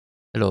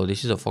Hello,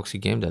 this is a Foxy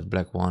game that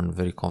black won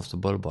very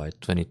comfortable by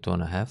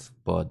 22.5,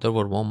 but there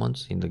were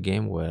moments in the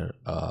game where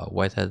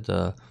white had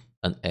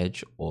an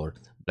edge or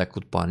black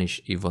could punish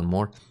even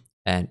more.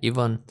 And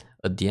even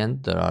at the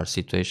end, there are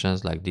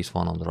situations like this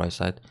one on the right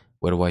side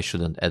where white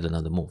shouldn't add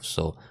another move.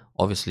 So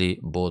obviously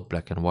both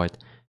black and white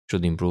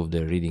should improve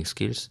their reading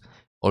skills.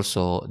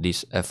 Also,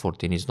 this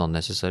F14 is not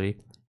necessary.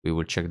 We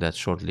will check that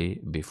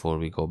shortly before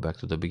we go back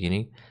to the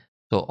beginning.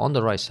 So on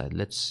the right side,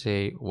 let's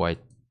say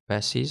white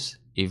passes.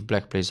 If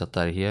black plays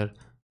Atari here,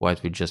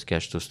 white will just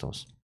catch 2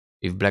 stones.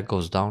 If black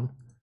goes down,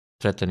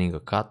 threatening a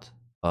cut,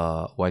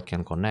 white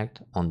can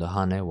connect. On the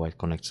Hane, white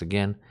connects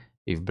again.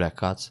 If black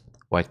cuts,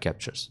 white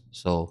captures.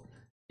 So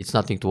it's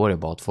nothing to worry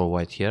about for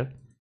white here.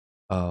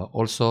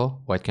 Also,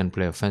 white can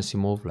play a fancy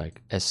move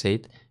like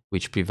S8,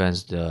 which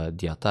prevents the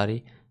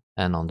Atari.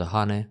 And on the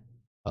Hane,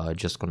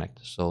 just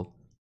connect. So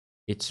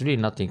it's really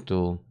nothing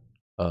to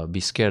be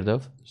scared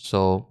of.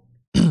 So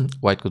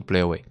white could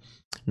play away.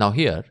 Now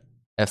here,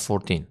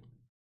 F14.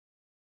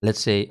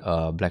 Let's say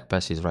black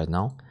passes right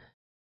now.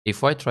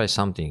 If white tries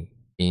something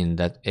in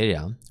that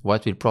area,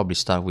 white will probably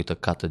start with a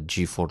cut at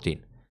G14.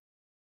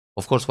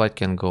 Of course, white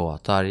can go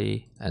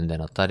Atari and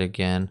then Atari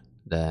again,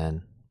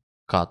 then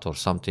cut or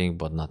something,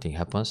 but nothing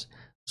happens.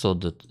 So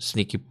the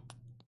sneaky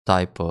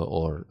type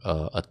or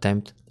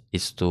attempt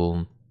is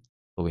to,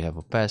 so we have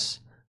a pass,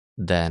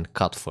 then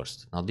cut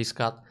first. Now this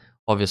cut,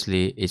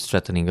 obviously, is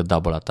threatening a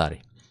double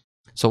Atari.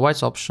 So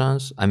white's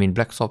options, I mean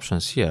black's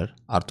options here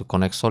are to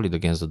connect solid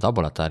against the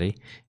double Atari,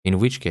 in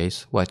which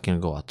case white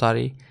can go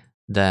Atari,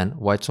 then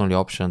white's only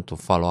option to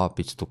follow up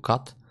is to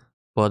cut,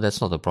 but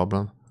that's not a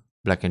problem.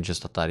 Black can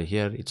just Atari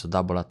here, it's a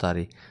double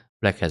Atari,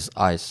 black has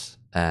ice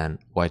and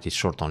white is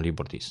short on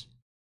liberties.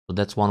 So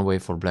that's one way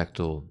for black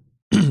to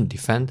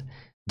defend.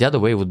 The other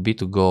way would be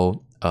to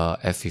go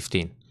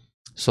F15.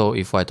 So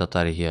if white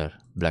Atari here,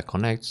 black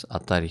connects,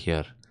 Atari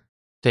here,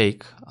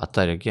 take,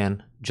 Atari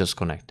again, just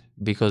connect.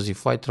 Because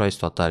if white tries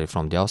to Atari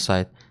from the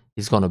outside,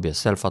 it's gonna be a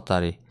self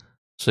Atari,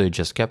 so you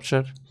just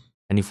capture.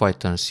 And if white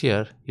turns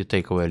here, you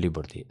take away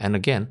liberty. And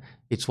again,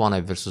 it's one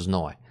eye versus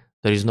no eye.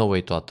 There is no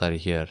way to Atari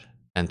here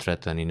and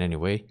threaten in any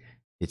way.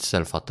 It's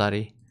self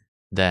Atari,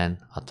 then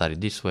Atari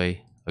this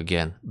way,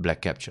 again,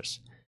 black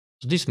captures.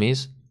 So this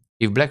means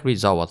if black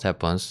reads out what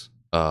happens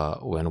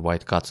when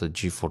white cuts at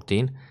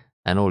G14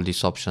 and all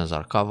these options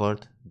are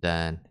covered,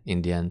 then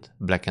in the end,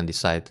 black can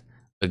decide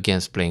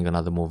against playing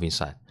another move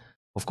inside.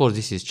 Of course,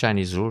 this is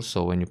Chinese rules,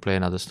 so when you play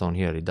another stone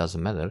here, it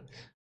doesn't matter.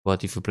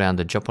 But if you play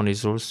under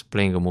Japanese rules,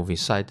 playing a move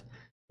inside,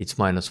 it's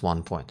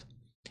 -1 point.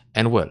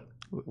 And well,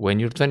 when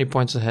you're 20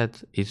 points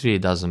ahead, it really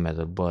doesn't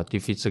matter. But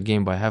if it's a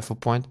game by half a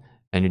point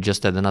and you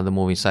just add another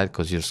move inside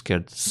because you're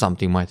scared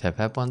something might have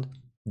happened,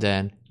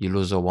 then you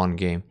lose a one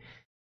game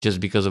just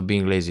because of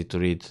being lazy to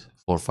read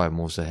 4 or 5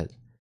 moves ahead.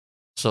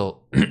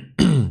 So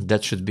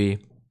that should be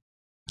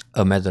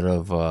a matter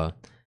of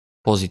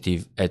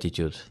positive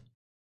attitude.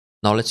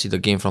 Now let's see the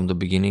game from the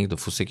beginning. The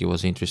Fuseki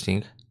was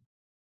interesting.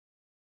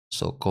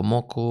 So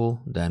Komoku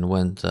then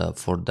went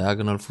for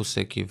diagonal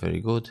Fuseki,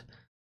 very good.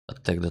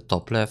 Attack the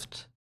top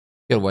left.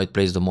 Here white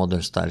plays the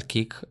modern style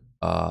kick.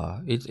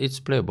 It's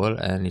playable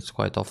and it's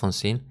quite often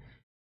seen.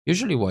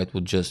 Usually white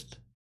would just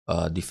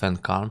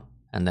defend calm,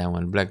 and then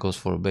when black goes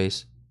for a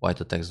base,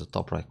 white attacks the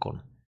top right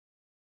corner.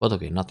 But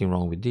okay, nothing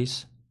wrong with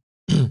this.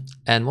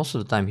 And most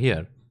of the time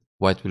here,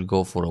 white will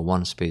go for a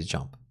 1 space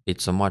jump.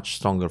 It's a much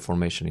stronger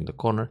formation in the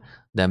corner.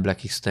 Then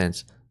black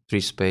extends 3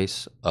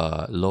 space,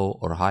 low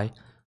or high.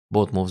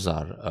 Both moves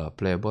are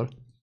playable.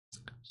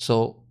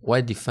 So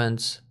white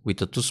defends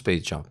with a 2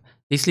 space jump.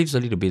 This leaves a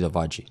little bit of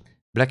agi.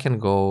 Black can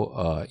go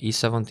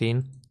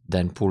E17,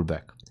 then pull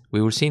back.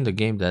 We will see in the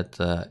game that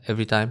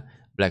every time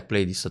black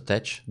played this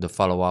attach, the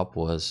follow-up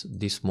was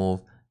this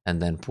move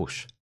and then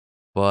push.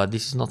 But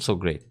this is not so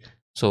great.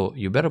 So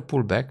you better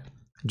pull back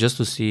just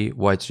to see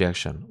white's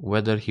reaction,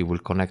 whether he will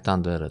connect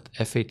under at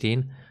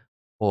F18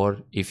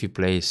 or if he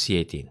plays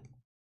C18.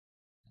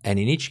 And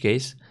in each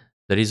case,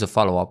 there is a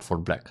follow-up for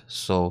black.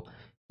 So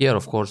here,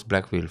 of course,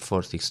 black will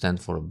first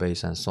extend for a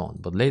base and so on.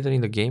 But later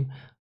in the game,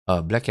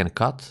 black can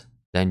cut,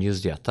 then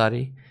use the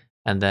Atari,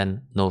 and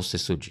then no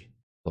Setsuji.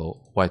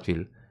 So white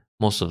will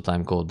most of the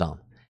time go down.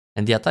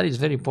 And the Atari is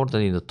very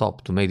important in the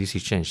top to make this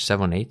exchange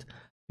 7-8,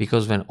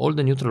 because when all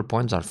the neutral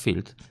points are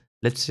filled,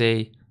 let's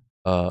say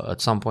at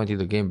some point in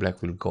the game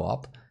black will go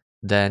up,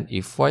 then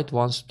if white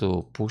wants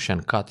to push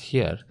and cut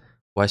here,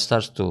 white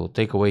starts to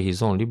take away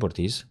his own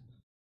liberties.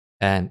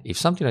 And if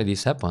something like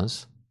this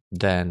happens,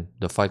 then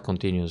the fight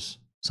continues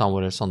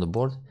somewhere else on the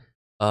board.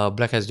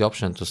 Black has the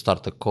option to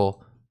start a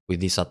ko with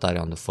this Atari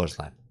on the first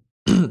line.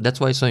 That's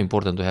why it's so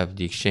important to have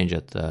the exchange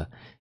at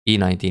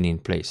E19 in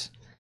place.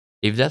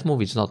 If that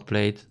move is not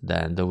played,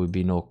 then there will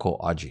be no ko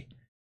aji.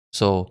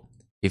 So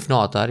if no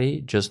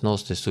Atari, just no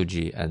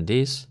Tetsuji and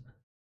this.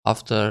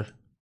 After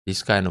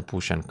this kind of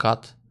push and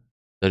cut,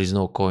 there is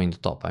no ko in the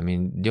top. I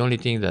mean, the only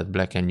thing that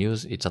black can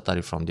use is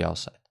Atari from the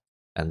outside,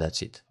 and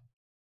that's it.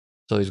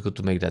 So it's good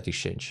to make that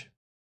exchange.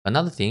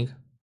 Another thing,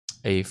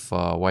 if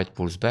white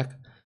pulls back,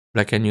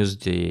 black can use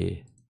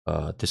the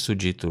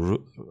Tesuji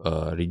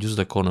to reduce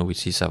the corner with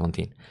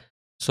c17.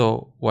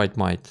 So white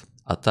might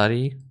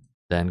Atari,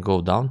 then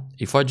go down.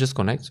 If white just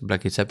connects,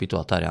 black is happy to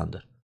Atari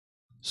under.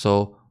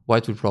 So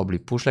white will probably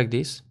push like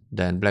this,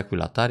 then black will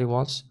Atari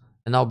once,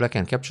 and now black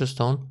can capture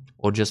stone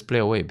or just play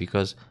away,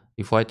 because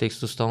if white takes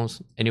 2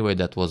 stones, anyway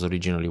that was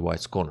originally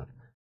white's corner.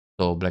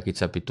 So black is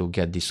happy to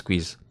get this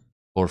squeeze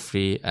for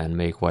free and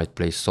make white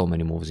play so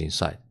many moves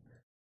inside.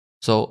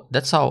 So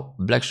that's how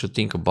black should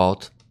think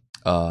about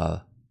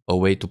a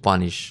way to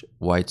punish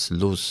white's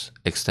loose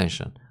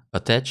extension.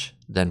 Attach,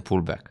 then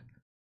pull back.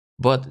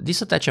 But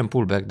this attach and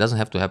pull back doesn't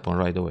have to happen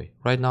right away.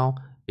 Right now,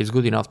 it's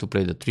good enough to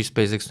play the 3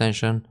 space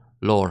extension,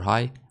 low or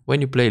high. When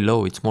you play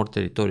low, it's more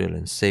territorial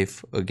and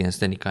safe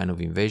against any kind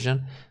of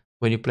invasion.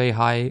 When you play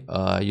high,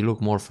 you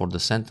look more for the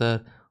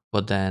center,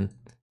 but then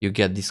you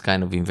get this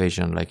kind of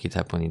invasion like it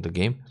happened in the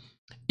game.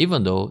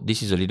 Even though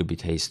this is a little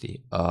bit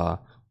hasty,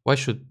 white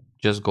should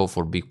just go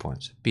for big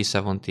points.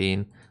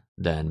 p17,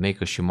 then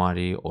make a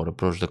shimari or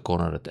approach the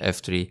corner at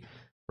f3.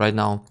 Right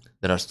now,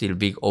 there are still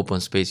big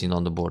open spaces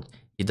on the board.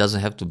 He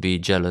doesn't have to be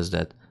jealous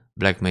that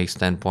black makes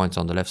 10 points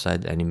on the left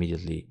side and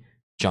immediately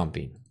jump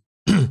in.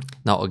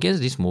 Now,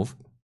 against this move,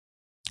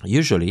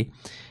 usually,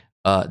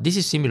 this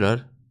is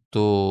similar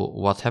to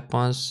what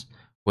happens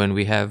when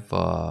we have,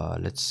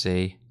 let's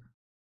say,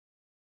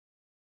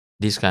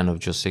 this kind of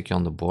joseki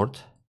on the board.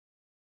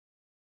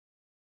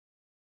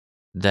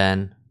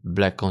 Then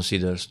black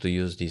considers to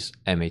use this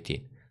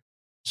m18.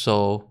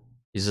 So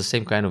it's the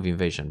same kind of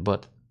invasion,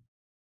 but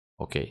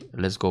okay,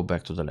 let's go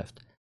back to the left.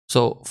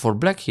 So for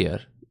black here,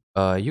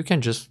 you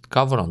can just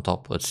cover on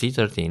top at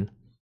c13,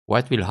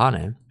 white will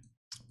hane,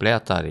 play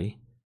Atari,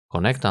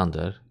 connect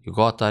under, you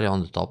go Atari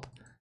on the top,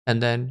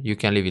 and then you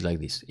can leave it like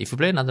this. If you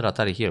play another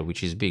Atari here,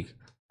 which is big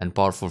and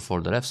powerful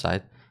for the left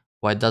side,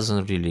 white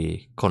doesn't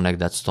really connect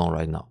that stone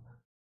right now.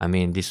 I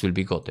mean, this will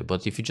be gote,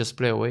 but if you just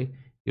play away,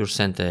 you're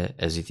sente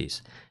as it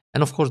is.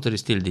 And of course, there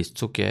is still this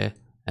tsuke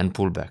and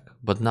pullback,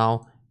 but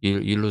now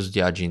you lose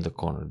the aji in the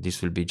corner.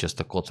 This will be just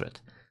a kotret.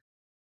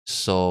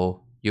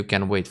 So you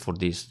can wait for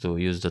this to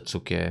use the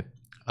tsuke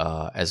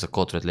as a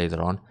kotret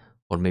later on,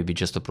 or maybe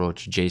just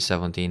approach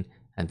j17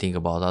 and think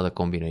about other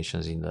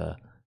combinations in the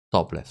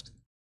top left.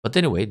 But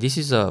anyway, this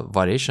is a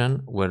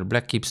variation where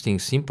black keeps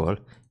things simple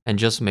and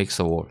just makes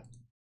a wall,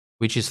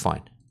 which is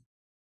fine.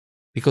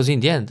 Because in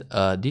the end,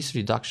 this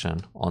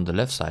reduction on the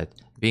left side,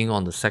 being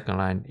on the second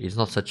line, is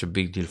not such a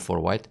big deal for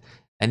white,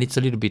 and it's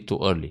a little bit too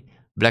early.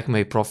 Black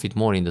may profit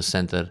more in the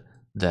center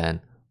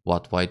than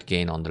what white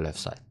gain on the left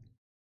side.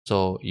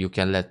 So you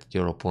can let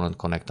your opponent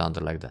connect under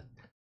like that.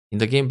 In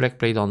the game, black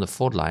played on the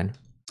 4th line,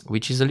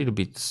 which is a little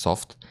bit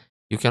soft.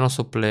 You can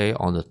also play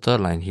on the 3rd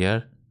line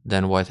here,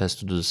 then white has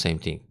to do the same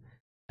thing.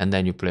 And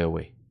then you play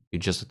away. You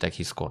just attack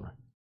his corner.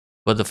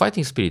 But the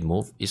fighting spirit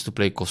move is to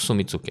play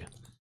Kosumitsuke,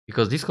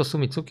 because this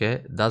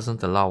Kosumitsuke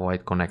doesn't allow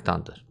white connect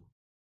under.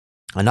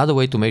 Another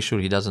way to make sure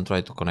he doesn't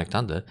try to connect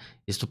under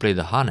is to play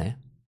the hane,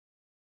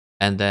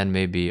 and then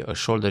maybe a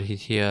shoulder hit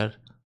here,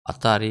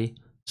 Atari,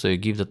 so you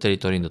give the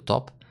territory in the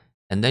top,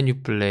 and then you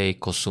play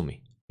Kosumi,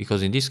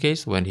 because in this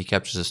case, when he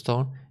captures a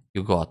stone,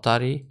 you go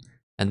Atari,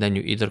 and then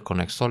you either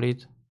connect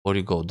solid or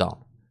you go down.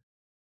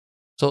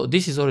 So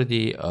this is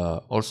already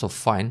also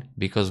fine,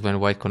 because when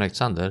white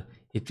connects under,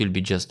 it will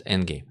be just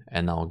endgame,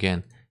 and now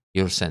again,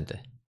 you're sente.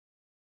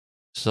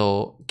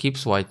 So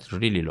keeps white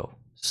really low,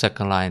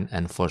 2nd line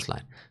and 1st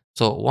line.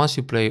 So once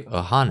you play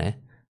a hane,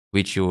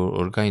 which you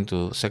are going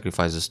to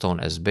sacrifice the stone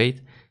as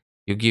bait,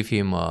 you give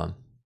him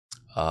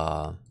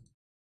not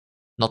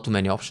too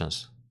many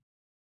options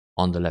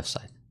on the left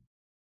side.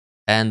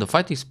 And the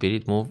fighting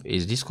spirit move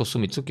is this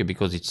Kosumitsuke,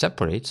 because it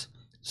separates.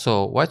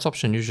 So white's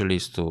option usually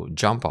is to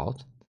jump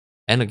out,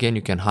 and again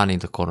you can hane in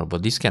the corner,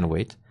 but this can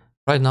wait.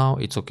 Right now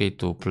it's okay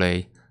to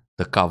play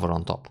the cover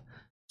on top.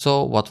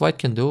 So what white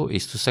can do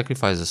is to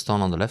sacrifice the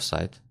stone on the left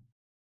side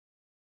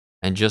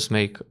and just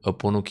make a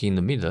ponuki in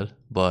the middle,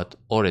 but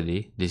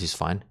already this is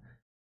fine.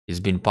 It's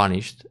been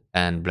punished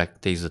and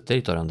black takes the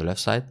territory on the left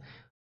side.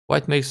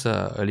 White makes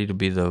a little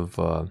bit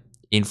of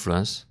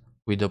influence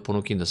with the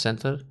ponuki in the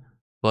center,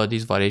 but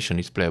this variation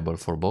is playable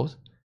for both.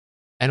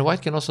 And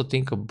white can also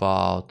think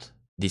about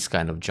this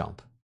kind of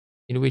jump,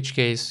 in which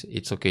case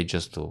it's okay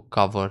just to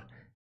cover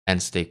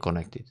and stay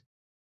connected.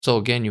 So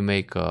again, you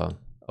make a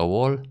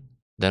wall,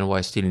 then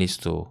white still needs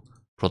to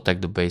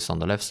protect the base on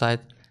the left side.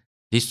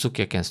 This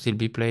tsuke can still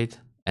be played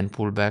and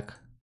pull back,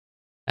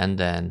 and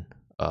then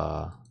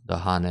the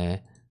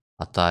hane,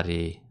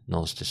 Atari,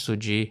 no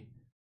Tesuji,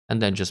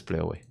 and then just play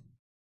away.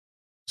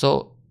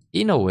 So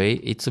in a way,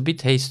 it's a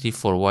bit hasty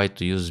for white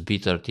to use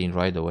b13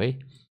 right away,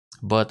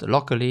 but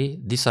locally,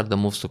 these are the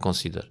moves to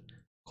consider.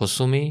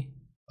 Kosumi,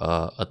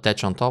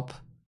 attach on top,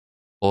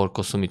 or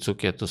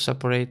Kosumitsuke to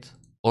separate,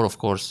 or of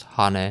course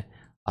hane,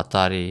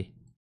 Atari,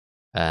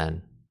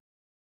 and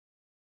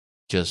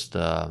just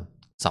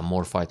some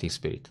more fighting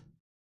spirit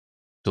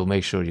to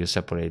make sure you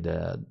separate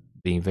the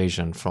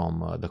invasion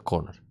from the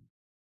corner.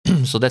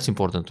 So that's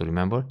important to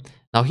remember.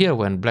 Now here,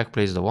 when black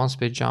plays the 1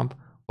 space jump,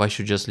 white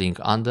should just link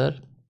under,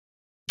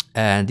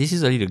 and this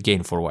is a little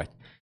gain for white,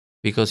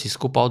 because he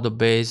scoop out the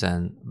base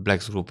and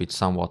black's group is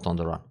somewhat on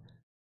the run.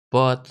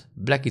 But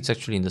black is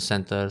actually in the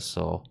center,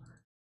 so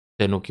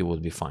Tenuki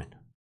would be fine.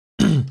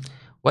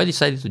 White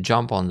decided to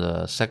jump on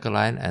the second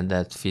line, and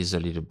that feels a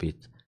little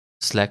bit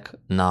slack.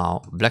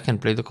 Now black can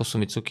play the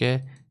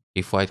Kosumitsuke.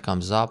 If white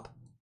comes up,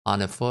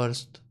 Hane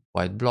first,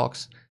 white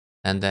blocks,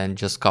 and then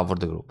just cover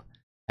the group.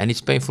 And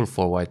it's painful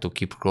for white to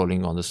keep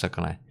crawling on the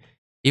second line.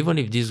 Even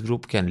if this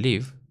group can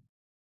leave,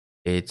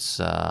 it's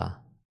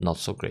not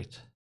so great.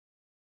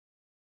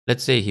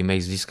 Let's say he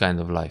makes this kind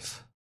of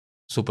life.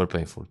 Super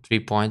painful. 3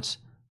 points,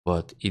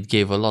 but it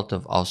gave a lot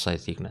of outside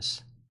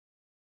thickness.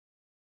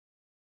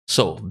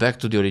 So, back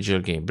to the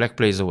original game. Black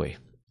plays away.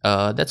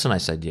 That's a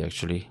nice idea,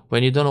 actually.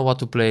 When you don't know what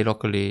to play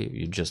locally,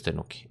 you just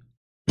Tenuki.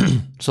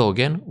 So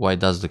again, white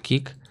does the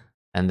kick,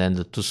 and then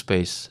the 2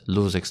 space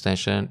loose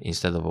extension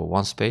instead of a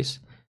 1 space,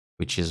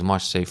 which is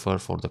much safer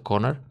for the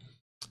corner.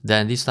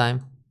 Then this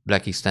time,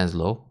 black extends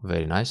low.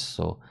 Very nice.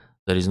 So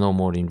there is no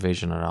more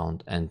invasion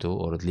around N2,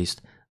 or at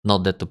least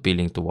not that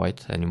appealing to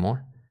white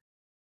anymore.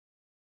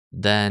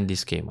 Then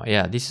this came.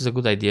 Yeah, this is a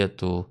good idea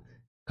to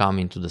come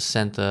into the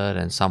center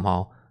and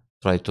somehow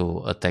try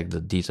to attack the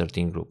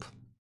D13 group.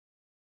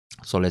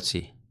 So let's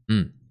see.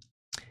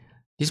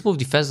 This move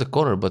defends the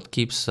corner but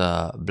keeps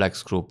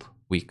black's group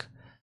weak.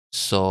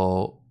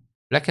 So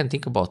black can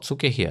think about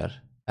Tsuke here,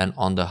 and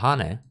on the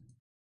Hane,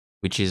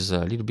 which is a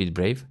little bit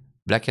brave,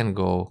 black can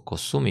go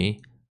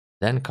Kosumi,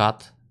 then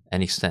cut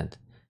and extend.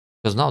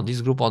 Because now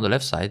this group on the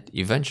left side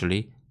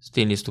eventually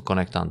still needs to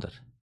connect under.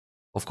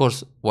 Of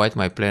course, white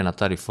might play an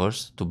Atari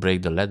first to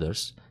break the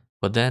ladders,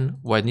 but then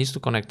white needs to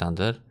connect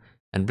under,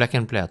 and black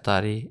can play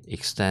Atari,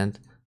 extend,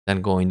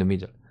 then go in the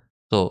middle.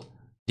 So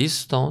these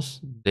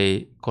stones,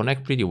 they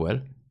connect pretty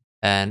well,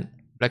 and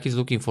black is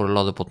looking for a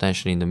lot of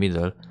potential in the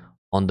middle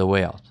on the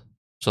way out.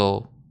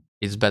 So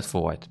it's bad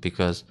for white,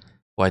 because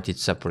white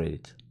is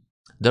separated.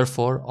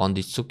 Therefore, on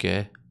this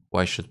Tsuke,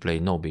 white should play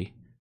Nobi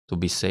to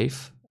be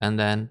safe, and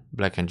then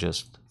black can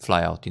just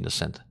fly out in the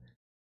center.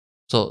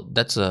 So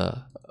that's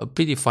a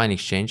pretty fine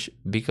exchange,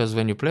 because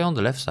when you play on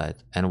the left side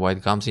and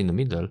white comes in the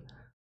middle,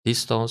 these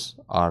stones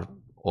are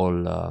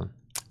all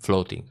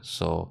floating,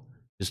 so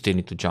you still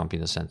need to jump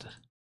in the center.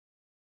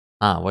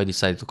 White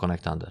decided to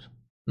connect under.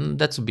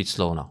 That's a bit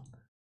slow now.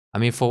 I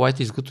mean, for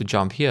white it's good to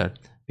jump here,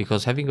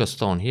 because having a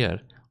stone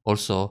here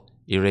also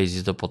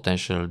erases the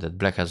potential that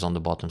black has on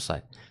the bottom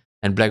side.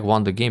 And black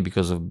won the game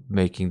because of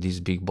making this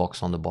big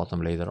box on the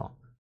bottom later on.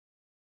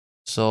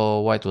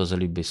 So white was a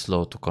little bit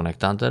slow to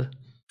connect under.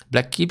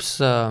 Black keeps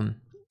these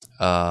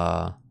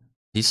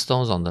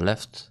stones on the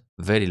left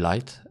very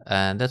light,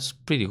 and that's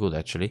pretty good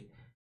actually,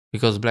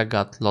 because black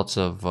got lots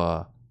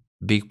of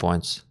big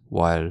points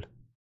while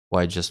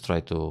white just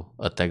tried to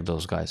attack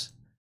those guys.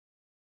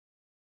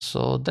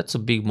 So that's a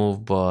big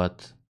move,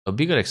 but a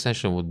bigger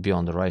extension would be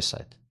on the right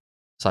side,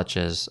 such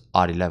as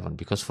R11,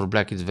 because for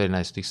black it's very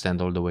nice to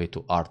extend all the way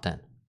to R10.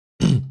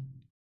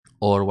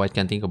 Or white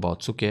can think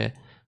about Tsuke,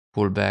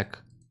 pull back,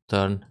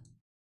 turn,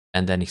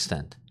 and then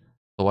extend.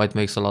 So white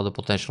makes a lot of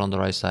potential on the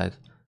right side,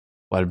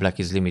 while black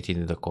is limited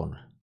in the corner.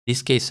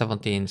 This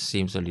K17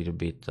 seems a little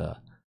bit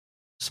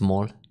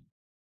small,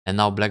 and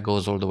now black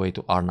goes all the way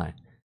to R9.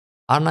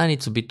 R9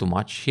 it's a bit too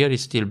much. Here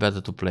it's still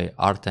better to play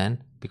R10,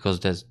 because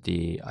that's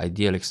the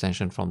ideal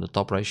extension from the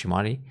top right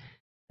Shimari.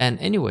 And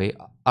anyway,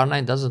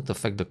 R9 doesn't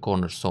affect the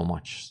corner so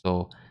much,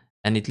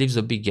 and it leaves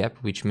a big gap,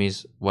 which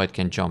means white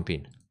can jump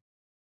in.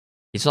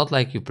 It's not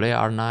like you play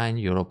R9,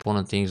 your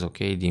opponent thinks,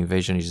 okay, the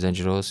invasion is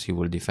dangerous, he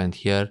will defend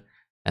here,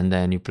 and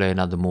then you play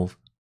another move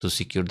to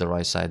secure the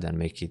right side and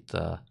make it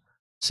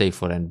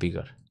safer and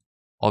bigger.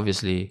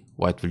 Obviously,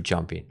 white will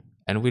jump in.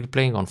 And we're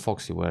playing on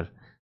Foxxy, where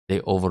they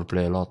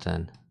overplay a lot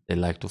and they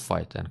like to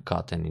fight and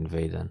cut and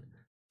invade and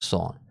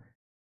so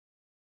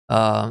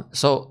on.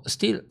 So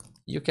still,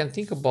 you can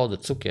think about the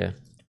Tsuke,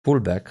 pull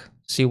back,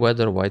 see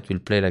whether white will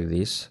play like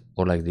this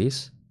or like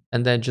this,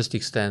 and then just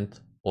extend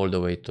all the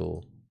way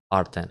to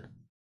R10.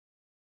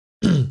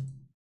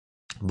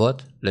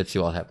 But let's see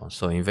what happens.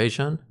 So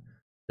invasion,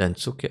 then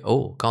Tsuke.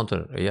 Oh,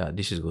 counter. Yeah,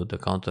 this is good. The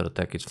counter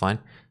attack is fine,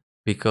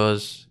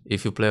 because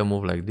if you play a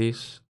move like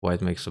this,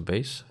 white makes a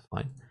base.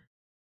 Fine.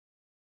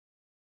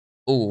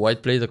 Oh,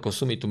 white plays the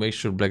Kosumi to make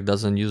sure black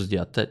doesn't use the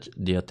attach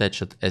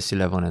at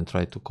S11 and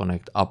try to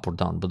connect up or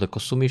down. But the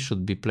Kosumi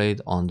should be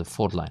played on the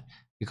 4th line,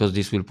 because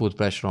this will put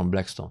pressure on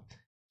black stone.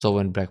 So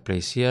when black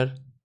plays here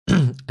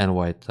and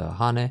white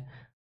Hane,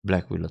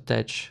 black will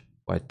attach,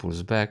 white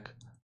pulls back,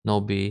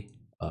 Nobi,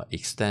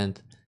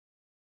 extend.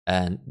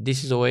 And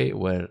this is a way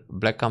where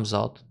black comes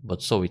out,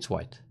 but so it's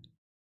white.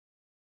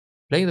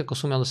 Playing the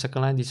Kosumi on the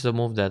second line, this is a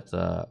move that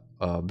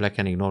black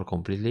can ignore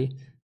completely.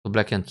 So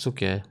black can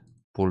Tsuke,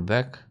 pull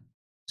back,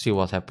 see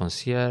what happens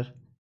here.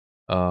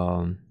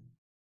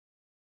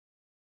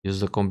 Use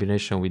the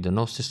combination with the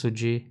Nose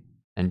Tsuji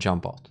and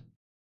jump out.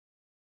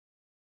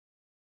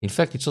 In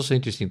fact, it's also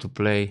interesting to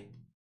play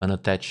an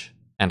attach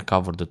and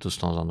cover the 2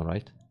 stones on the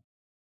right.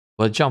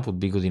 But jump would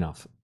be good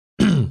enough.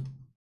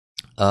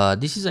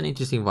 This is an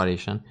interesting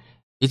variation.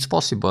 It's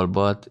possible,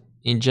 but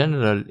in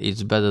general,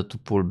 it's better to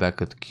pull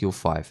back at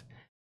Q5,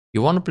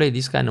 You want to play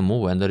this kind of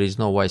move when there is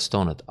no white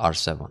stone at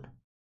r7.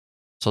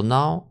 So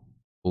now,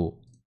 ooh,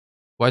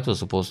 white was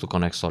supposed to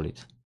connect solid.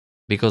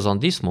 Because on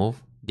this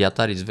move, the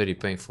Atari is very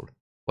painful.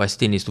 White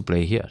still needs to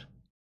play here.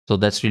 So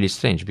that's really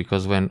strange,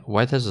 because when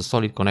white has a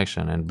solid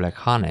connection and black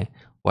Hane,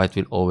 white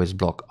will always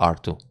block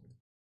r2.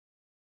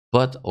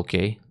 But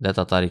okay, that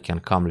Atari can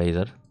come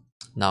later.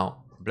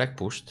 Now, black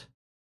pushed.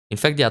 In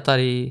fact, the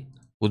Atari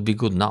would be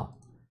good now.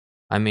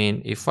 I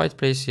mean, if white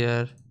plays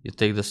here, you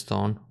take the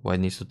stone, white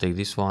needs to take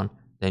this one,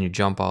 then you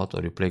jump out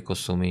or you play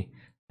Kosumi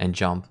and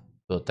jump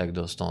to attack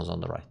those stones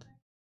on the right.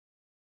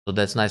 So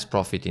that's nice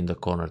profit in the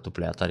corner to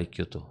play Atari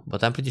Q2.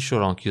 But I'm pretty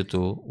sure on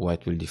Q2,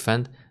 white will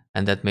defend,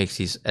 and that makes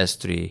his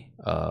S3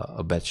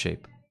 a bad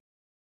shape.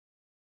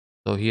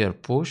 So here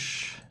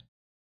push,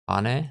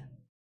 Hane,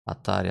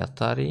 Atari,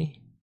 Atari.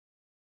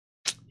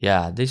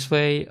 Yeah, this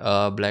way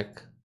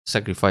black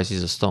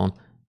sacrifices a stone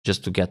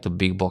just to get a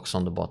big box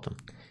on the bottom.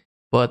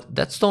 But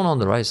that stone on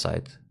the right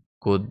side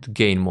could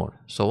gain more.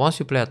 So once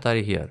you play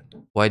Atari here,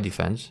 white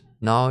defends.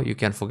 Now you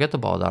can forget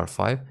about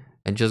r5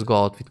 and just go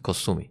out with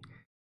Kosumi.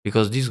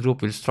 Because this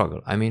group will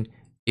struggle. I mean,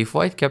 if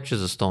white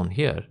captures a stone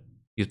here,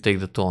 you take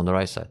the 2 on the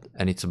right side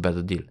and it's a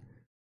better deal.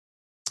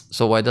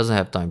 So white doesn't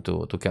have time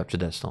to capture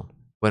that stone.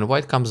 When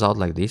white comes out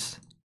like this,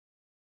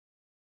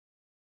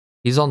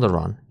 he's on the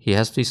run, he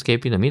has to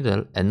escape in the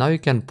middle, and now you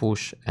can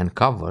push and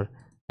cover,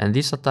 and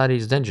this Atari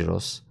is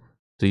dangerous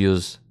to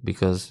use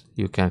because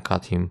you can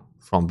cut him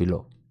from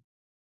below.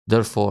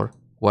 Therefore,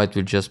 white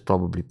will just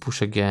probably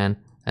push again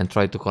and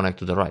try to connect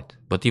to the right.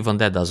 But even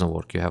that doesn't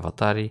work. You have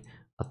Atari,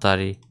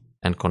 Atari,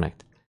 and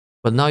connect.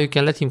 But now you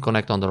can let him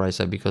connect on the right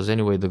side because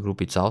anyway the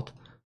group is out.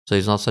 So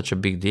it's not such a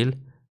big deal.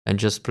 And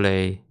just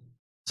play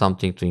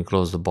something to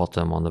enclose the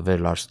bottom on a very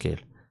large scale.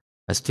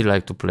 I still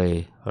like to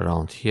play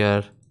around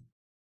here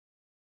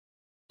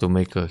to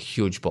make a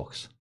huge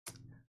box.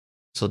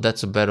 So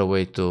that's a better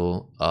way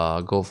to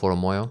go for a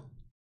Moyo.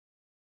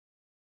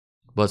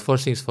 But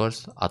first things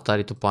first,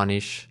 Atari to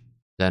punish,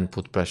 then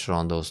put pressure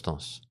on those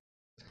stones.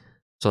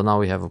 So now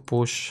we have a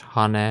push,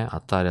 Hane,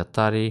 Atari,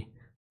 Atari,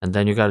 and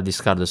then you gotta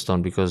discard the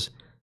stone because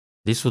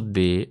this would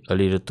be a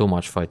little too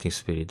much fighting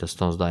spirit. The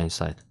stones die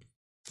inside.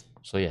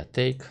 So yeah,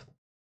 take.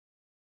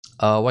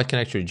 White can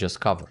actually just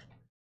cover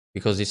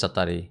because this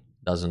Atari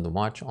doesn't do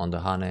much. On the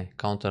Hane,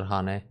 counter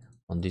Hane,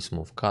 on this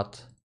move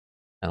cut,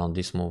 and on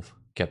this move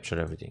capture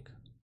everything.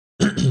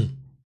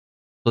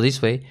 So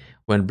this way,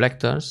 when black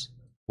turns,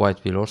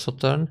 white will also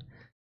turn,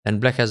 and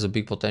black has a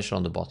big potential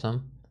on the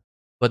bottom,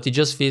 but it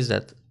just feels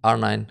that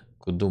r9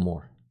 could do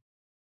more.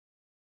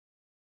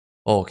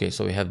 Okay,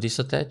 so we have this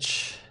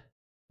attach,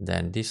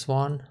 then this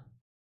one.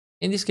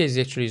 In this case,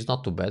 actually, it's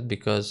not too bad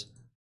because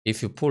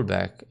if you pull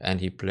back and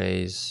he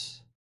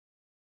plays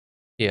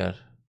here,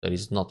 there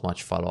is not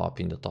much follow-up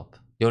in the top.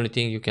 The only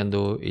thing you can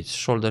do is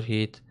shoulder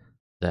hit,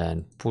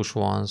 then push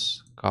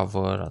once,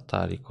 cover,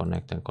 Atari,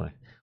 connect, and connect.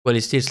 Well,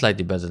 it's still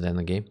slightly better than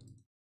the game.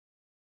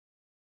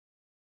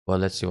 But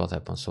let's see what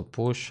happens. So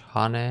push,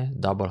 Hane,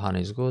 double Hane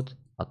is good.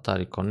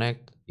 Atari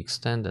connect,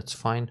 extend, that's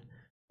fine.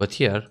 But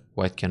here,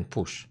 white can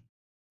push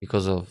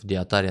because of the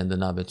Atari and the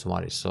Nabe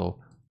Tsumari. So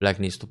black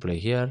needs to play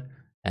here.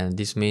 And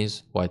this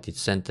means white is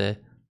Sente,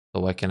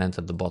 so white can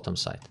enter the bottom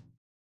side.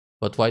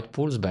 But white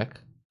pulls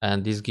back,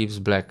 and this gives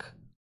black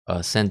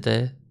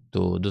Sente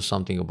to do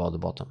something about the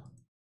bottom.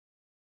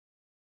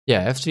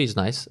 Yeah, f3 is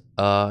nice.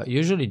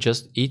 Usually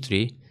just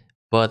e3,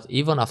 but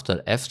even after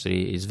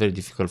f3, it's very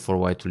difficult for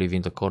white to live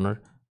in the corner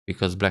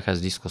because black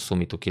has this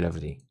Kosumi to kill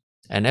everything.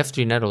 And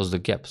f3 narrows the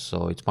gap,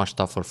 so it's much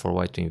tougher for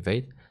white to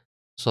invade.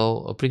 So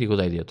a pretty good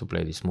idea to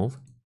play this move.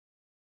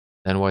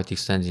 Then white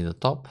extends in the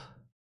top.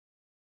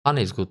 Hane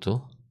is good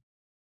too.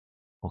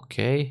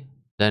 Okay,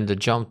 then the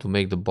jump to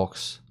make the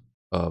box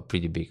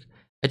pretty big.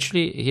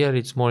 Actually, here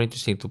it's more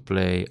interesting to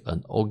play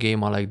an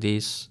O-gamer like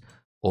this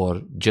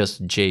or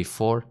just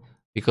J4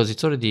 because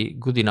it's already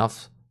good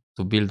enough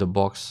to build a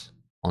box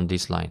on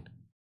this line.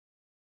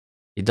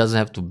 It doesn't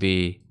have to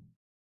be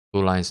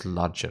 2 lines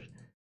larger,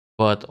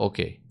 but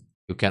okay,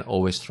 you can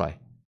always try.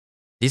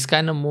 This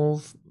kind of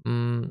move,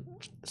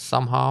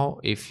 somehow,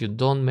 if you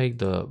don't make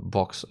the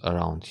box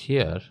around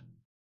here,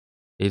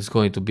 it's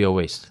going to be a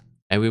waste.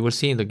 And we will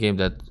see in the game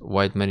that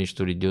white managed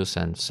to reduce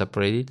and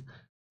separate it.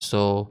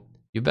 So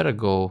you better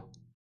go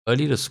a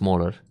little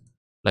smaller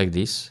like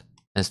this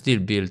and still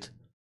build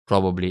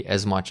probably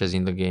as much as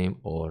in the game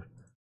or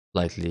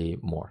slightly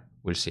more.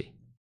 We'll see.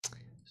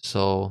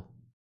 So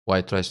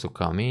white tries to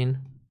come in.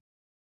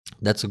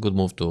 That's a good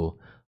move to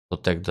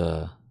protect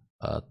the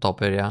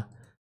top area.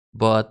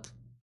 But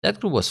that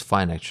group was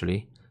fine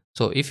actually.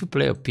 So if you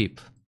play a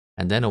peep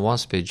and then a one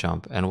space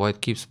jump and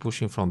white keeps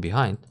pushing from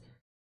behind,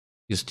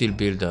 you still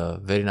build a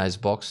very nice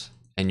box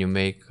and you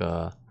make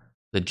the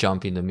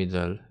jump in the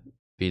middle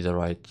be the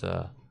right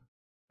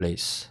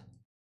place.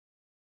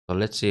 So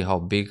let's see how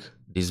big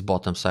this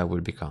bottom side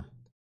will become.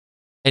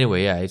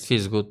 Anyway, yeah, it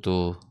feels good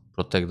to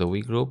protect the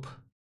weak group.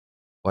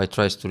 White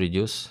tries to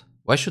reduce.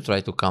 White should try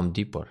to come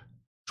deeper.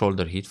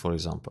 Shoulder hit, for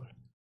example.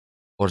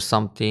 Or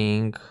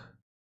something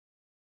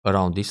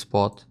around this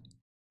spot,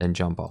 then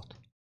jump out.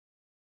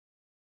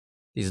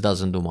 this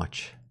doesn't do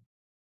much.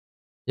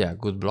 Yeah,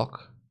 good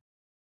block.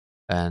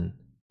 And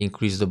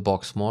increase the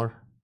box more.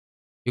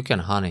 You can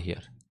Hane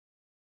here.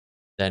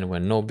 Then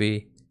when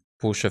Nobi,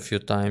 push a few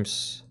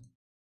times.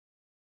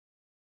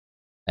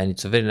 And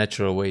it's a very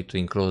natural way to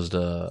enclose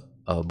the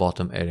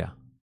bottom area.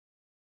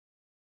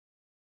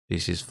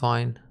 This is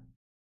fine.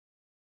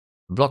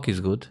 Block is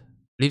good.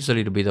 Leaves a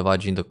little bit of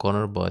edge in the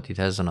corner, but it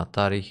has an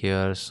Atari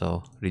here,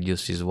 so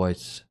reduces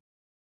white's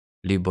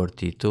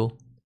liberty too.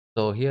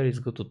 So here it's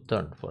good to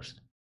turn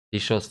first.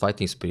 This shows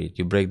fighting spirit.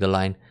 You break the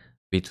line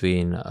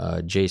between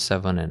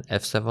J7 and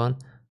F7.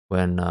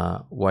 When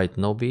white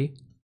Nobi,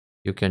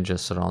 you can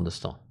just surround the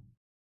stone.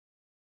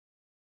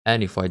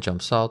 And if white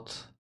jumps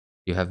out,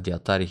 you have the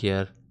Atari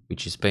here,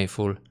 which is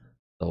painful,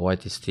 so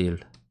white is still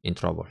in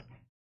trouble.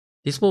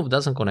 This move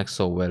doesn't connect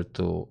so well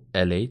to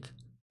L8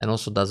 and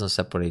also doesn't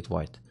separate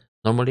white.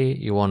 Normally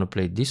you want to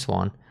play this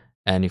one,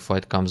 and if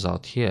white comes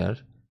out here,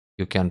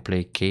 you can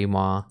play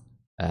Keima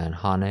and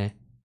Hane,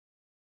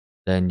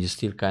 then you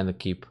still kind of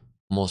keep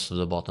most of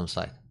the bottom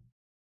side.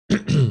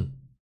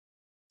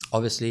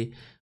 Obviously,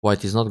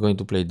 white is not going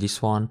to play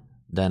this one,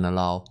 then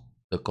allow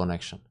the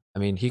connection. I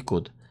mean, he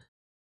could,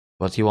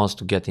 but he wants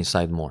to get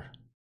inside more.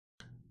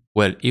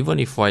 Well, even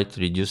if white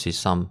reduces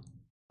some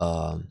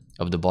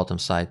of the bottom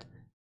side,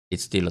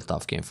 it's still a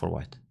tough game for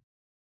white.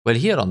 Well,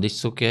 here on this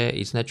Tsuke,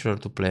 it's natural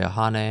to play a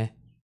Hane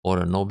or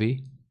a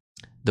Nobi.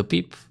 The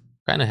peep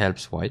kind of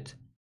helps white.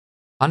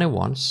 Hane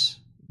once,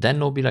 then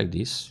Nobi like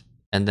this,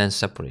 and then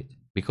separate.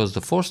 Because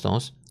the 4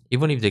 stones,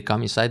 even if they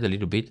come inside a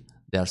little bit,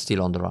 they are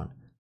still on the run.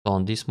 So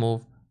on this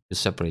move, you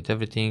separate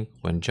everything.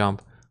 When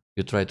jump,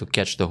 you try to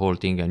catch the whole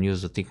thing and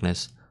use the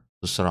thickness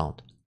to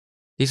surround.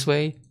 This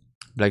way,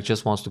 black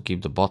just wants to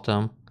keep the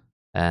bottom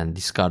and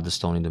discard the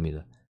stone in the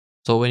middle.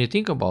 So when you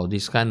think about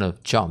this kind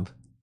of jump,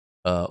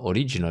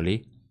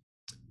 originally,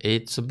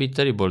 it's a bit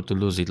terrible to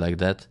lose it like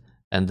that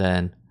and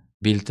then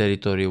build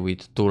territory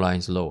with 2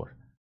 lines lower.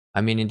 I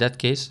mean, in that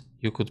case,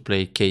 you could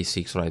play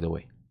K6 right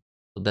away.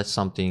 So that's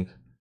something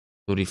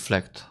to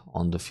reflect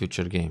on the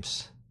future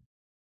games.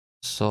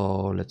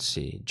 So let's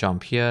see,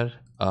 jump here.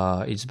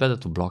 It's better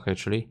to block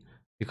actually,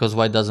 because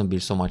white doesn't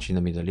build so much in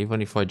the middle.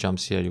 Even if white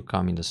jumps here, you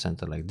come in the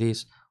center like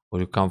this, or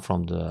you come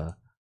from the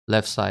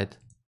left side.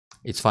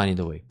 It's fine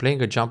either way.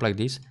 Playing a jump like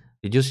this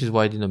reduces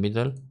white in the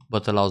middle,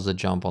 but allows the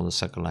jump on the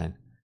second line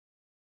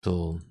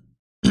to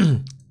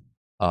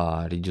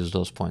reduce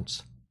those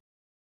points.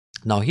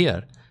 Now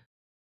here,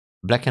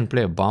 black can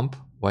play a bump,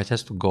 white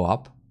has to go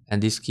up,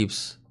 and this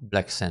keeps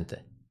black center.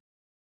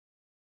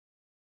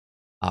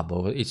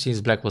 But it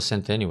seems black was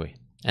sent anyway.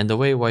 And the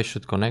way white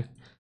should connect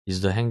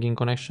is the hanging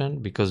connection,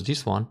 because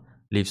this one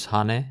leaves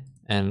Hane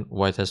and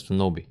white has to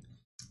Nobi.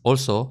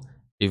 Also,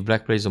 if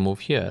black plays a move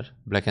here,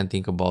 black can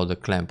think about the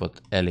clamp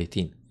at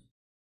L18.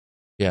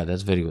 Yeah,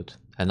 that's very good.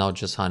 And now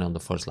just Hane on the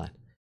first line.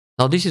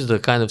 Now this is the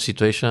kind of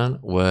situation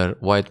where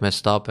white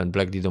messed up and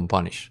black didn't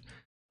punish.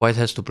 White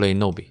has to play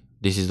Nobi.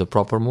 This is the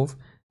proper move.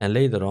 And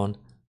later on,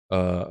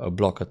 a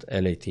block at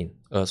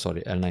L18.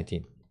 Sorry,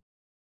 L19.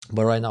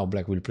 But right now,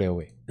 black will play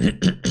away.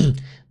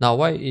 Now,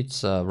 why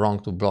it's wrong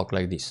to block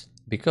like this?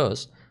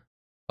 Because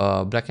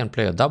black can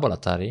play a double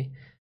Atari,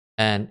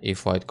 and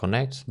if white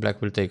connects,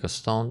 black will take a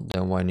stone,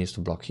 then white needs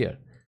to block here.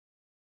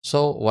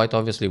 So white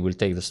obviously will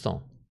take the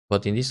stone.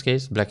 But in this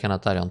case, black can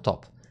Atari on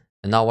top.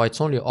 And now white's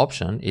only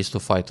option is to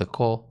fight a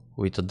ko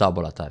with a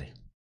double Atari.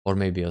 Or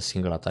maybe a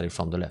single Atari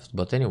from the left.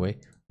 But anyway,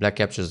 black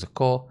captures the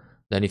ko.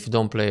 Then if you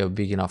don't play a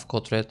big enough ko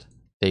threat,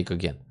 take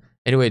again.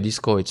 Anyway, this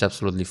ko is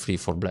absolutely free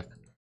for black.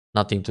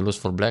 Nothing to lose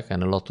for black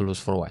and a lot to lose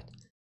for white.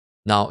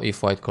 Now,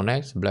 if white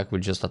connects, black will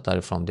just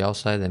Atari from the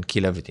outside and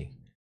kill everything.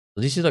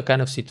 So this is the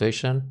kind of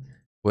situation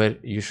where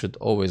you should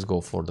always go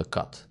for the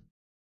cut.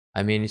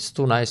 I mean, it's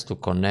too nice to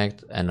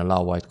connect and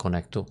allow white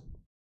connect too,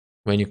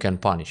 when you can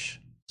punish.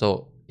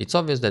 So it's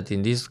obvious that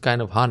in this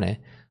kind of Hane,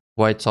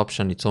 white's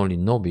option it's only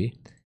Nobi,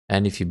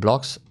 and if he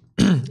blocks,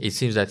 it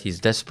seems that he's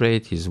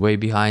desperate, he's way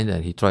behind,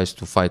 and he tries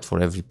to fight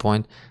for every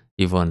point,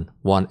 even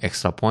 1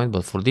 extra point.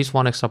 But for this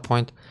 1 extra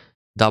point,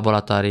 double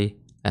Atari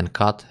and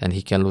cut, and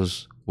he can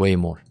lose way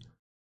more.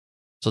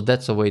 So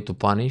that's a way to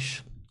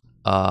punish.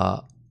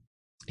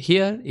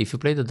 Here, if you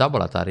play the double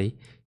Atari,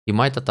 he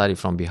might Atari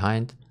from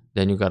behind,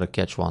 then you gotta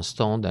catch 1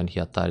 stone, then he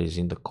Ataris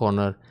in the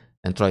corner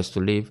and tries to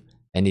leave,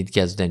 and it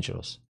gets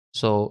dangerous.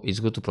 So it's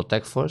good to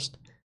protect first,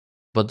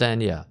 but then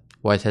yeah,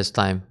 white has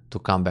time to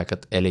come back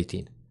at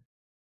L18.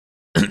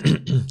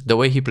 The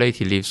way he played,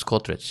 he leaves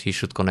Kotrets, he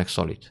should connect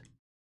solid.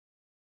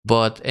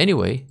 But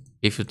anyway,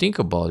 if you think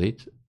about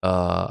it,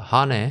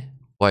 Hane,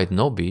 white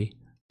Nobi,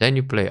 then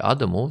you play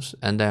other moves,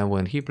 and then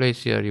when he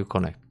plays here, you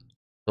connect.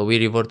 So we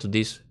revert to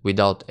this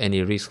without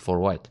any risk for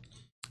white.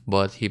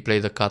 But he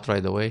played the cut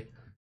right away,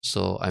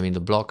 so I mean the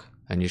block,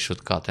 and you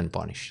should cut and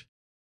punish.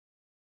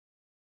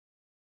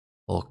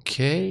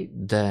 Okay,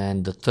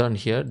 then the turn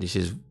here, this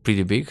is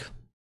pretty big,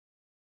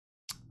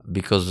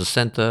 because the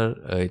center,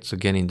 it's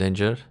again in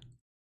danger.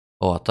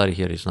 Oh, Atari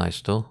here is nice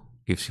too,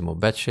 gives him a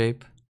bad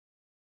shape.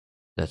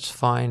 That's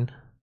fine.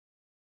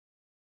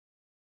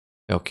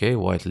 Okay,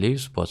 white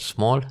leaves, but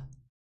small.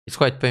 It's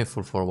quite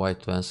painful for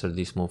white to answer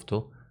this move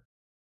too.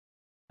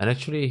 And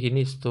actually he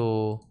needs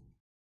to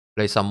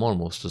play some more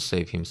moves to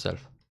save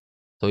himself.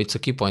 So it's a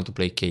key point to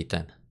play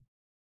k10.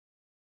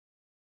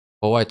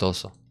 For white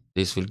also.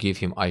 This will give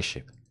him eye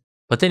shape.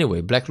 But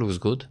anyway, black looks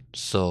good.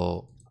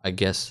 So I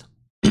guess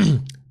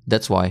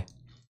that's why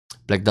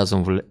black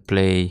doesn't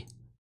play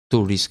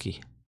too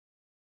risky.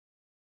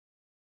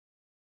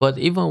 But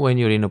even when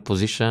you're in a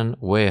position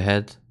way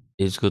ahead,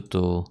 it's good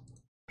to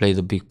play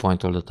the big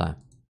point all the time.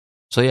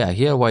 So yeah,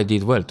 here white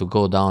did well to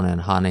go down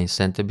and Hane in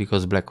center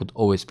because black could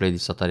always play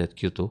this Atari at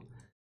q2. So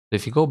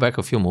if you go back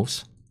a few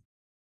moves,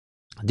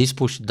 this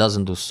push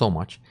doesn't do so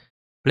much.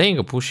 Playing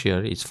a push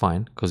here is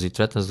fine because it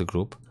threatens the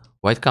group.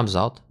 White comes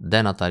out,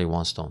 then Atari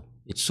one stone.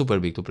 It's super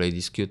big to play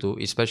this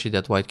q2, especially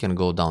that white can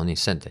go down in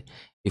center.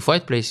 If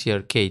white plays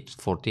here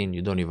k14,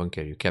 you don't even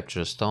care. You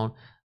capture a stone.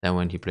 Then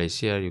when he plays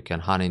here, you can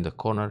Hane in the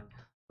corner.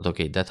 But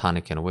okay, that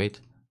Hane can wait.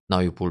 Now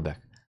you pull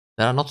back.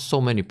 There are not so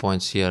many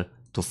points here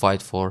to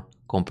fight for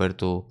compared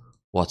to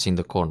what's in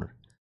the corner.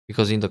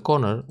 Because in the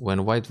corner,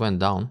 when white went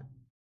down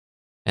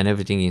and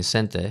everything in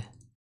center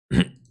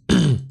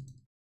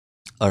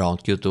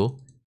around q2,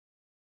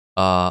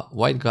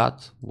 white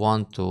got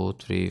 1, 2,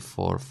 3,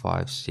 4,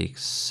 5,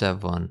 6,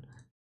 7,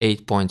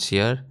 8 points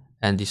here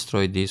and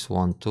destroyed this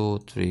 1, 2,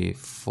 3,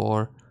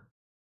 4,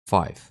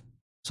 5.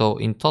 So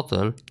in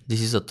total,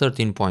 this is a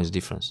 13 points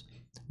difference.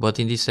 But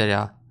in this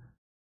area,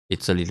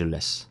 it's a little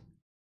less.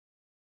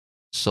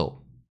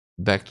 So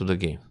back to the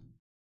game.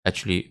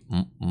 Actually,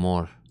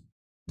 more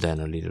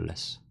than a little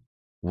less.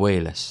 Way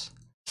less.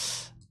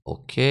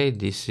 Okay,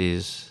 this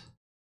is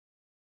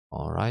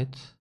alright.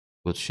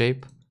 Good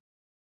shape.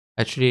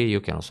 Actually,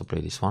 you can also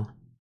play this one.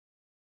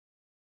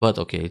 But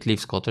okay, it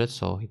leaves Cotret,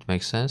 so it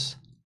makes sense.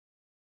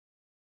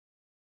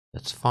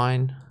 That's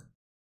fine.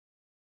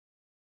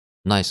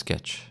 Nice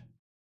catch.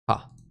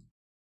 Ah.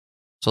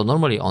 So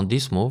normally on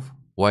this move,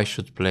 white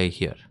should play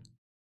here.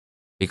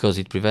 Because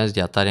it prevents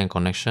the Atarian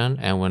connection,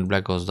 and when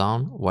black goes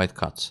down, white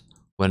cuts.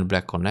 When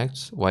black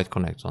connects, white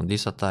connects. On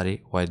this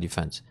Atari, white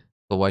defends.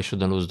 So white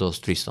shouldn't lose those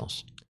 3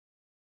 stones.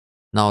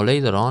 Now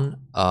later on,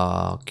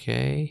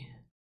 okay.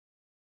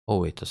 Oh,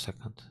 wait a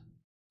second.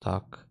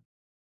 Tuck,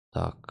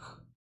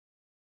 tuck,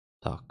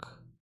 tuck.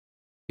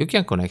 You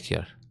can connect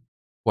here.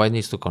 White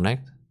needs to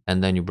connect,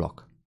 and then you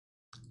block.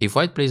 If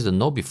white plays the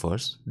Nobi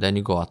first, then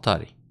you go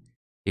Atari.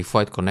 If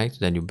white connects,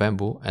 then you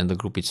bamboo, and the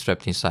group is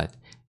trapped inside.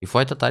 If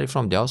white Atari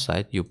from the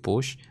outside, you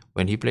push.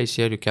 When he plays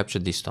here, you capture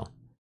this stone.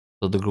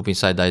 So the group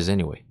inside dies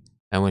anyway.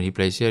 And when he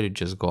plays here, you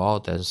just go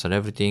out, answer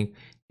everything.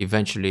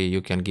 Eventually,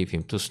 you can give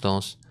him 2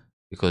 stones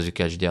because you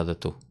catch the other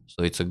 2.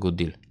 So it's a good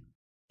deal.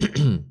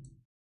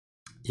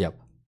 Yep.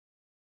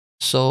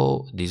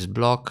 So this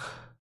block,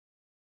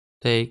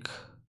 take,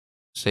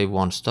 save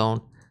 1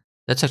 stone.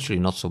 That's actually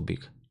not so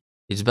big.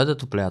 It's better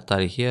to play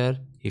Atari here.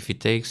 If he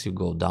takes, you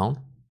go down.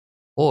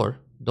 Or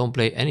don't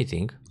play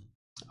anything.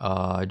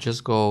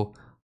 Just go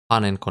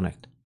on and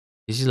connect.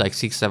 This is like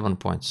 6-7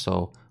 points.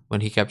 So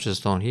when he captures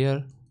stone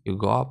here, you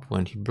go up.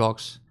 When he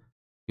blocks,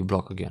 you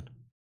block again.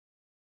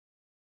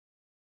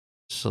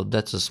 So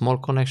that's a small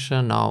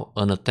connection. Now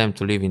an attempt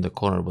to leave in the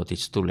corner, but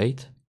it's too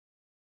late.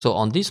 So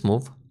on this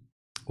move,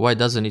 white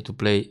doesn't need to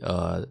play,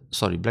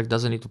 black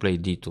doesn't need to play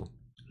d2.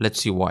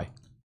 Let's see why.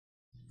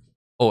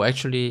 Oh,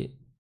 actually,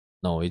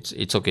 no,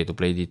 it's okay to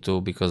play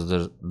d2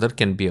 because there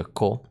can be a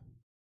call.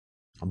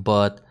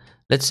 But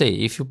let's say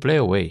if you play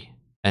away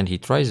and he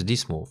tries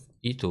this move,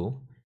 e2,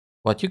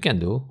 what you can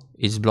do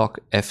is block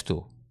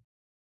f2.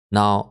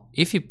 Now,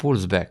 if he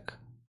pulls back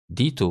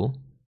d2,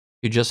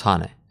 you just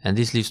Hane, and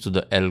this leads to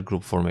the L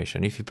group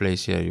formation. If he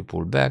plays here, you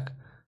pull back.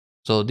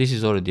 So this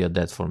is already a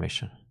dead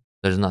formation.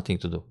 There's nothing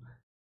to do.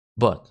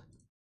 But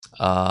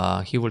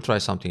he will try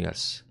something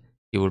else.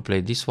 He will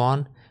play this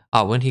one.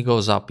 When he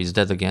goes up, he's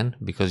dead again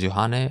because you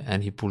Hane,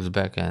 and he pulls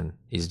back and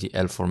is the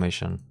L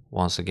formation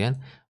once again.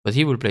 But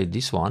he will play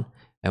this one,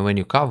 and when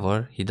you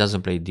cover, he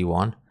doesn't play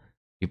d1,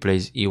 he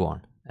plays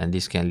e1, and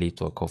this can lead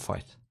to a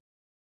co-fight.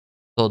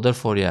 So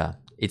therefore, yeah,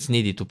 it's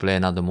needed to play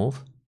another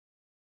move.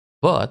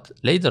 But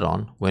later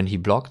on, when he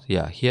blocked,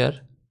 yeah,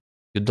 here,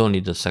 you don't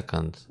need a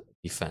second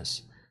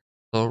defense.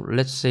 So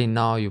let's say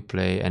now you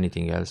play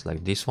anything else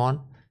like this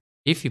one.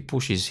 If he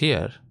pushes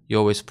here, you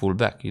always pull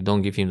back. You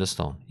don't give him the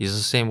stone. It's the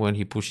same when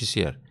he pushes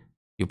here.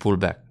 You pull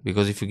back.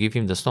 Because if you give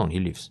him the stone, he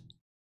leaves.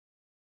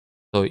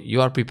 So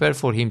you are prepared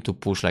for him to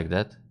push like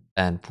that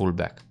and pull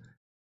back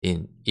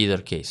in either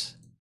case.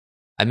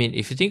 I mean,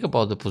 if you think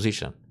about the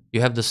position,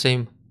 you have the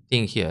same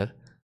thing here.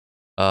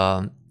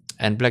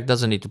 And black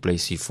doesn't need to play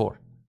c4.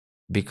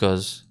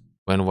 Because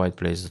when white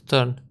plays the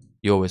turn,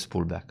 you always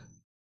pull back.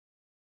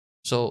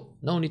 So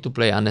no need to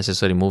play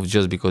unnecessary moves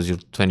just because you're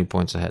 20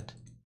 points ahead.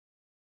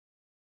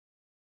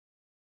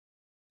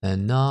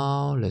 And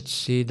now let's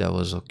see, that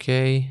was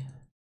okay.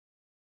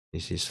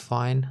 This is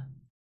fine.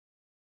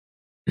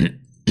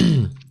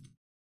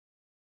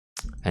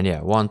 And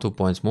yeah, 1-2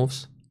 points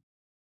moves.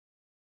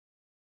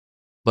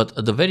 But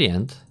at the very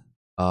end,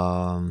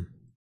 yeah,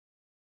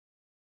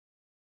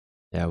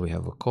 we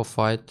have a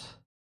co-fight.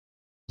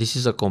 This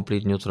is a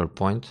complete neutral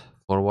point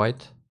for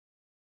white.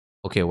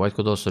 Okay, white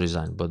could also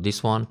resign, but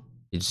this one,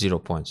 it's 0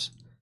 points.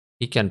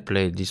 He can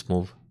play this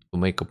move to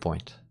make a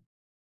point.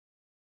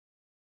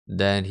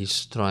 Then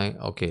he's trying,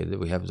 okay,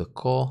 we have the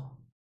call.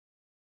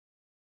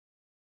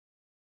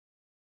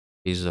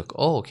 He's like,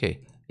 oh, okay.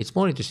 It's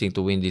more interesting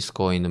to win this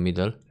call in the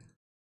middle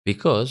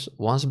because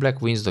once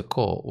black wins the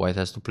call, white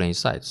has to play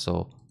inside.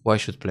 So white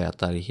should play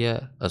Atari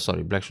here.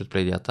 Sorry, black should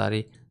play the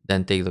Atari,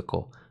 then take the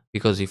call.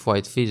 Because if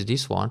white fills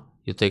this one,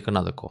 you take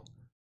another call.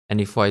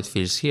 And if white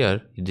fills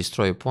here, you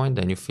destroy a point,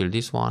 then you fill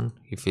this one,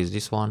 he fills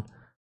this one.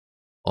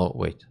 Oh,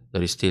 wait,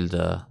 there is still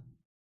the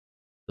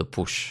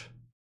push.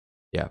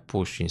 Yeah,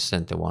 push in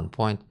center 1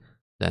 point,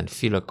 then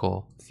fill a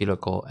call,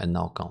 and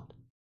now count.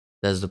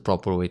 That's the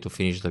proper way to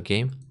finish the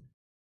game.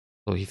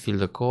 So he filled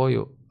the call,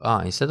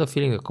 instead of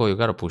filling the call, you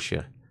gotta push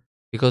here.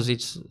 Because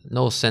it's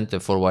no center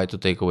for white to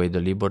take away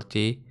the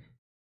liberty.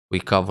 We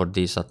covered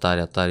this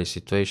Atari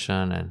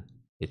situation and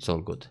it's all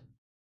good.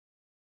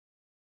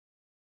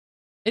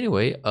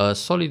 Anyway, a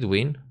solid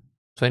win,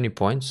 20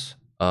 points,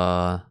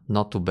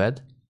 not too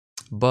bad.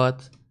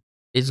 But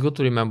it's good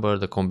to remember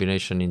the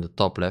combination in the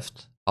top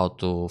left, how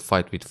to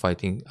fight with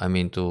fighting,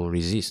 to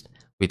resist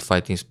with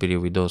fighting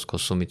spirit with those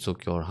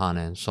Kosumitsuki or Hane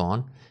and so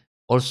on.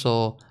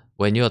 Also,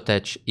 when you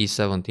attach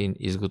E17,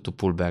 it's good to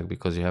pull back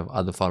because you have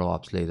other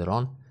follow-ups later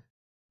on.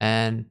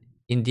 And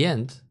in the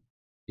end,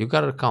 you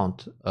gotta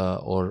count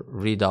or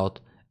read out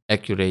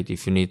accurate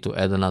if you need to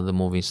add another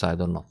move inside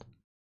or not.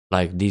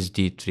 Like this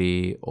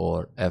D3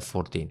 or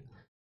F14.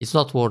 It's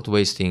not worth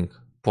wasting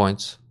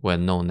points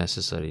when no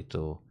necessary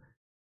to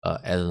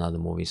add another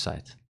move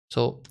inside.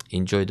 So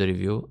enjoy the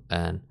review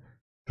and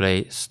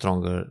play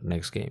stronger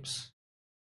next games.